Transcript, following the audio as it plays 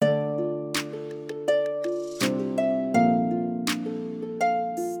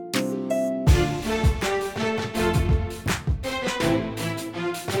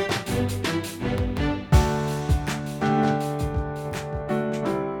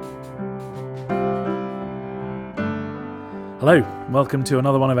Hello, welcome to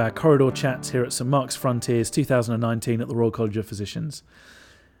another one of our corridor chats here at St Mark's Frontiers 2019 at the Royal College of Physicians.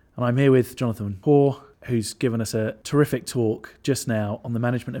 And I'm here with Jonathan Hoare, who's given us a terrific talk just now on the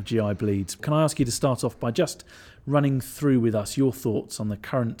management of GI bleeds. Can I ask you to start off by just running through with us your thoughts on the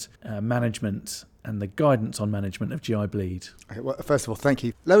current management and the guidance on management of GI bleed? Okay, well, first of all, thank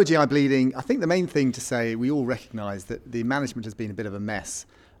you. Lower GI bleeding, I think the main thing to say, we all recognise that the management has been a bit of a mess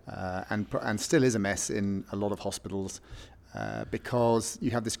and still is a mess in a lot of hospitals. Because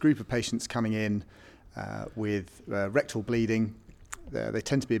you have this group of patients coming in with rectal bleeding. They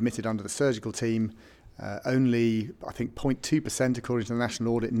tend to be admitted under the surgical team. Only, I think, 0.2%, according to the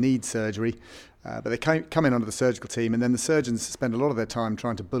national audit, need surgery. But they come in under the surgical team, and then the surgeons spend a lot of their time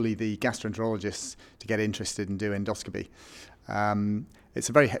trying to bully the gastroenterologists to get interested and do endoscopy. It's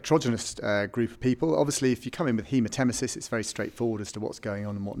a very heterogeneous group of people. Obviously, if you come in with hematemesis, it's very straightforward as to what's going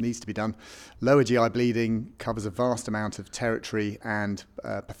on and what needs to be done. Lower GI bleeding covers a vast amount of territory and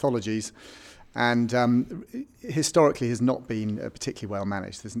pathologies, and historically has not been particularly well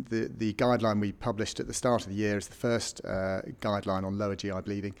managed. The guideline we published at the start of the year is the first guideline on lower GI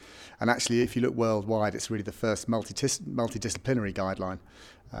bleeding, and actually, if you look worldwide, it's really the first multidisciplinary guideline,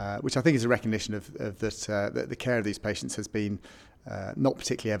 which I think is a recognition of that the care of these patients has been not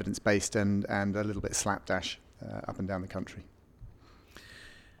particularly evidence-based and a little bit slapdash up and down the country.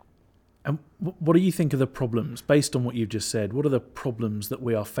 And what do you think are the problems, based on what you've just said? What are the problems that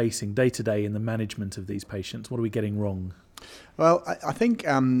we are facing day to day in the management of these patients? What are we getting wrong? Well, I think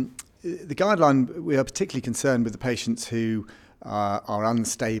the guideline, we are particularly concerned with the patients who are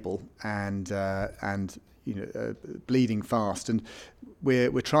unstable and bleeding fast, and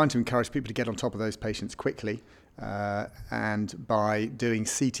we're trying to encourage people to get on top of those patients quickly. And by doing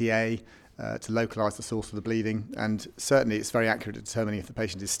CTA to localise the source of the bleeding, and certainly it's very accurate at determining if the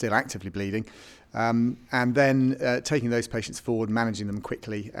patient is still actively bleeding, and then taking those patients forward, managing them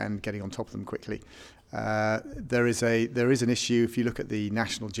quickly and getting on top of them quickly. There is an issue. If you look at the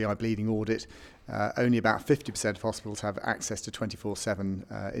National GI Bleeding Audit, only about 50% of hospitals have access to 24/7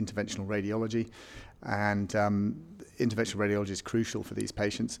 interventional radiology, and interventional radiology is crucial for these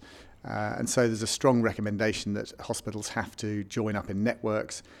patients. And so there's a strong recommendation that hospitals have to join up in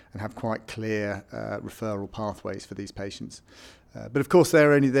networks and have quite clear referral pathways for these patients. But of course,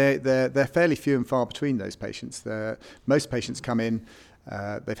 they're fairly few and far between, those patients. Most patients come in,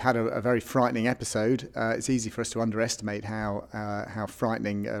 they've had a very frightening episode. It's easy for us to underestimate how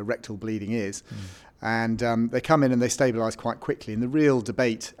frightening rectal bleeding is. And they come in and they stabilise quite quickly. And the real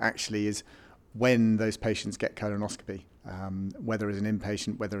debate actually is when those patients get colonoscopy, whether as an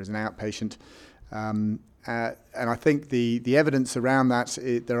inpatient, whether as an outpatient. And I think the evidence around that,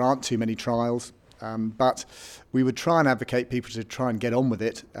 there aren't too many trials, but we would try and advocate people to try and get on with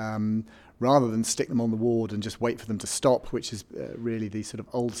it, rather than stick them on the ward and just wait for them to stop, which is really the sort of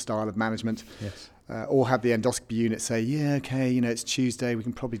old style of management. Yes. Or have the endoscopy unit say, yeah, okay, it's Tuesday, we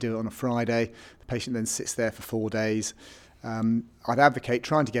can probably do it on a Friday. The patient then sits there for 4 days. I'd advocate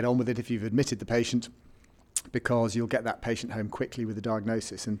trying to get on with it if you've admitted the patient, because you'll get that patient home quickly with a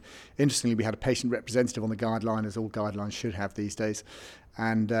diagnosis. And interestingly, we had a patient representative on the guideline, as all guidelines should have these days,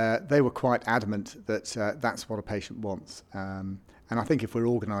 and they were quite adamant that that's what a patient wants. And I think if we're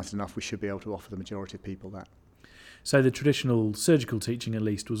organised enough, we should be able to offer the majority of people that. So the traditional surgical teaching, at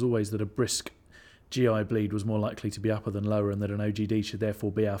least, was always that a brisk GI bleed was more likely to be upper than lower, and that an OGD should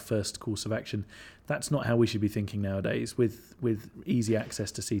therefore be our first course of action. That's not how we should be thinking nowadays, with easy access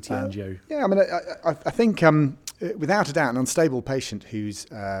to CT angio. Yeah, I mean, I think without a doubt, an unstable patient who's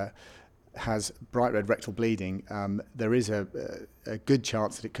has bright red rectal bleeding, there is a good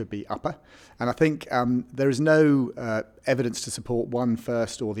chance that it could be upper. And I think there is no evidence to support one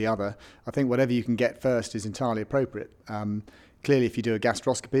first or the other. I think whatever you can get first is entirely appropriate. Clearly, if you do a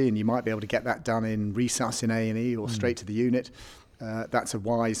gastroscopy, and you might be able to get that done in resus in A&E or straight to the unit, that's a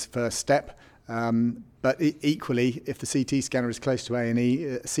wise first step. But equally, if the CT scanner is close to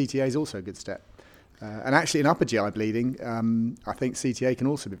A&E, CTA is also a good step. And actually, in upper GI bleeding, I think CTA can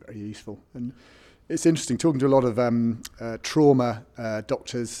also be very useful. And it's interesting, talking to a lot of trauma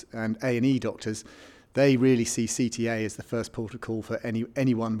doctors and A&E doctors, they really see CTA as the first port of call for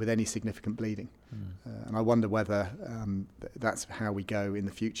anyone with any significant bleeding. And I wonder whether that's how we go in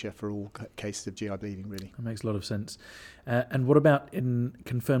the future for all cases of GI bleeding, really. That makes a lot of sense. And what about in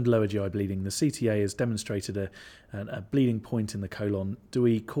confirmed lower GI bleeding? The CTA has demonstrated a bleeding point in the colon. Do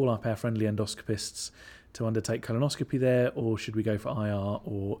we call up our friendly endoscopists to undertake colonoscopy there, or should we go for IR,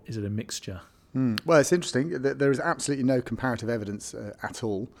 or is it a mixture? Well, it's interesting. There is absolutely no comparative evidence at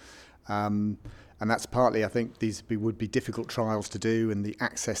all. And that's partly, I think, these would be difficult trials to do, and the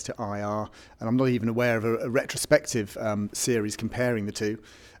access to IR. And I'm not even aware of a retrospective series comparing the two.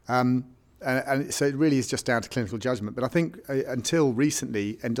 And so it really is just down to clinical judgment. But I think until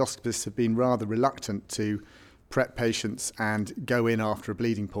recently, endoscopists have been rather reluctant to prep patients and go in after a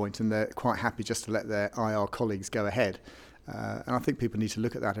bleeding point, and they're quite happy just to let their IR colleagues go ahead. And I think people need to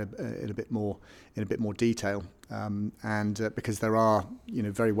look at that in a bit more detail, because there are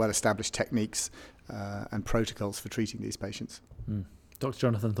very well established techniques and protocols for treating these patients. Dr.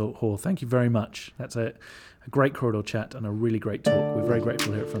 Jonathan Hoare, thank you very much. That's a great corridor chat and a really great talk. We're very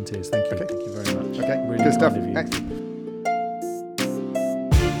grateful here at Frontiers. Thank you. Okay. Thank you very much. Okay, Really good stuff. kind of you. Excellent.